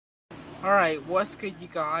Alright, what's good, you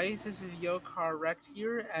guys? This is Yokar Rect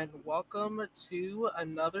here, and welcome to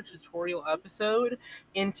another tutorial episode.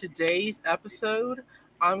 In today's episode,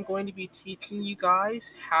 I'm going to be teaching you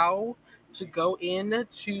guys how to go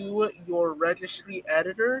into your registry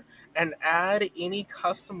editor and add any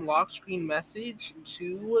custom lock screen message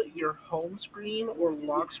to your home screen or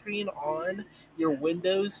lock screen on your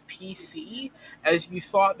Windows PC, as you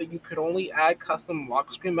thought that you could only add custom lock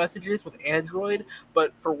screen messages with Android,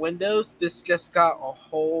 but for Windows, this just got a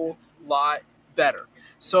whole lot better.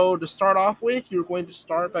 So to start off with, you're going to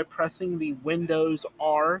start by pressing the Windows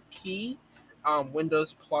R key,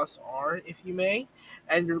 Windows plus R, if you may,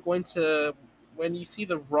 and you're going to, when you see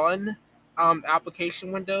the Run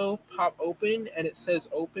application window pop open and it says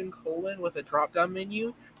Open colon with a drop down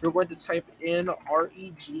menu, you're going to type in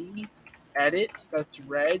reg edit, that's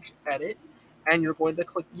reg edit, and you're going to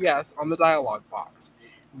click yes on the dialog box.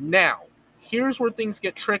 Now, here's where things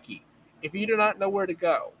get tricky. If you do not know where to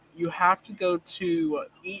go, you have to go to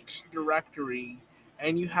each directory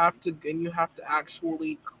and you have to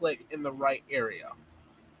actually click in the right area.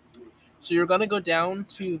 So you're going to go down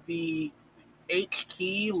to the H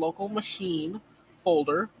key local machine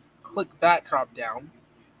folder, click that drop down.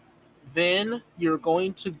 Then you're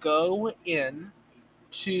going to go in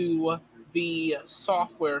to the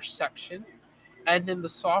software section, and in the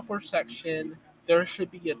software section there should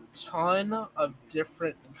be a ton of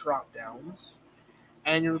different drop downs,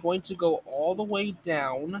 and you're going to go all the way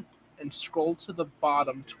down and scroll to the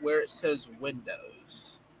bottom to where it says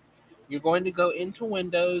Windows. You're going to go into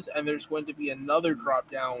Windows, and there's going to be another drop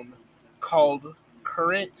down called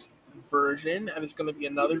Current Version, and there's going to be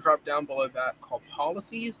another drop down below that called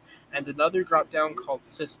Policies, and another drop down called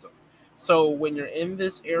System. So when you're in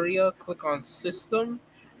this area, click on System,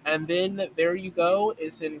 and then there you go.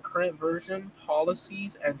 It's in Current Version,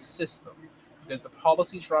 Policies, and System, because the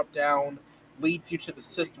Policies drop down leads you to the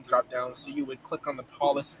System drop down, so you would click on the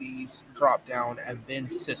Policies drop down and then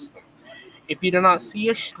System. If you do not see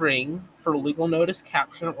a string for legal notice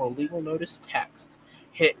caption or legal notice text,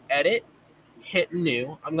 hit edit, hit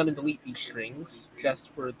new. I'm going to delete these strings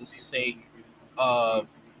just for the sake of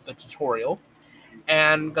the tutorial.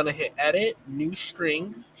 And I'm going to hit edit, new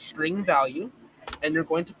string, string value, and you're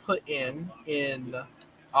going to put you can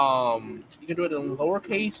do it in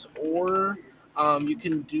lowercase or you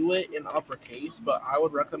can do it in uppercase, but I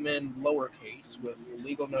would recommend lowercase with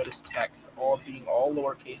legal notice text all being all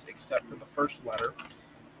lowercase except for the first letter.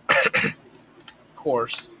 Of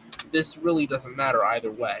course, this really doesn't matter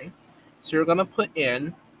either way. So you're going to put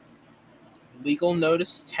in legal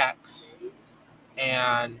notice text,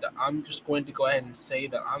 and I'm just going to go ahead and say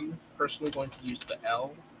that I'm personally going to use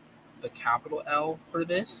the capital L for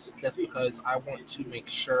this, just because I want to make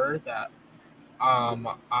sure that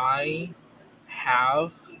I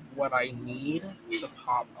have what I need to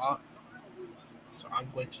pop up. So I'm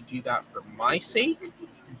going to do that for my sake,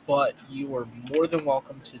 but you are more than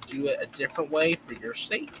welcome to do it a different way for your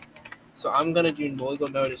sake. So I'm going to do legal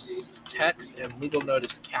notice text and legal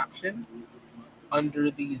notice caption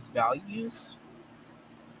under these values.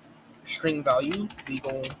 String value,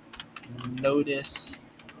 legal notice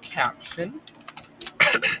caption.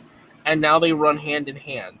 And now they run hand in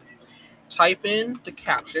hand. Type in the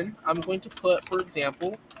caption. I'm going to put, for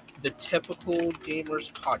example, the Typical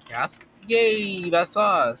Gamers Podcast. Yay, that's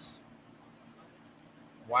us.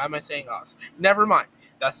 Why am I saying us? Never mind.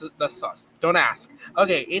 That's us. Don't ask.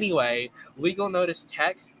 Okay, anyway, legal notice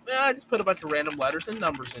text. I just put a bunch of random letters and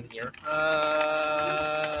numbers in here. Type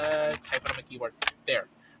it on my keyboard. There.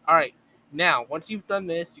 All right. Now, once you've done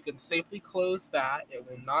this, you can safely close that. It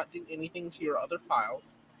will not do anything to your other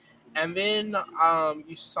files. And then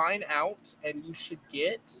you sign out, and you should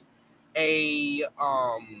get a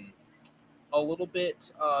little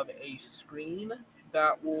bit of a screen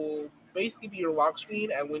that will basically be your lock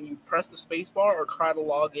screen. And when you press the spacebar or try to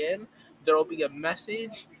log in, there will be a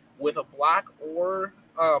message with a black or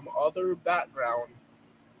other background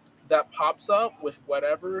that pops up with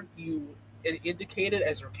whatever you indicated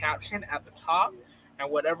as your caption at the top and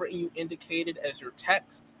whatever you indicated as your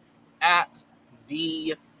text at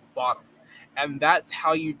the bottom. And that's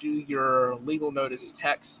how you do your legal notice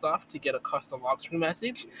text stuff to get a custom lock screen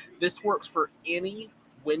message. This works for any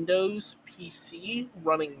Windows PC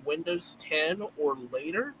running Windows 10 or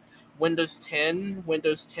later, Windows 10,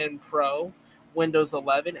 Windows 10 Pro, Windows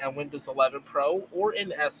 11, and Windows 11 Pro, or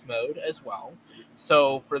in S mode as well.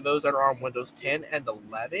 So for those that are on Windows 10 and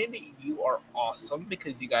 11, you are awesome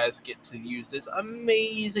because you guys get to use this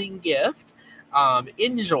amazing gift.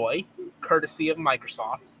 Enjoy, courtesy of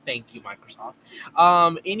Microsoft. Thank you, Microsoft.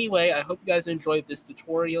 Anyway, I hope you guys enjoyed this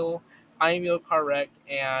tutorial. I'm Yo Correct,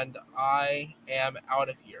 and I am out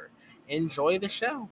of here. Enjoy the show.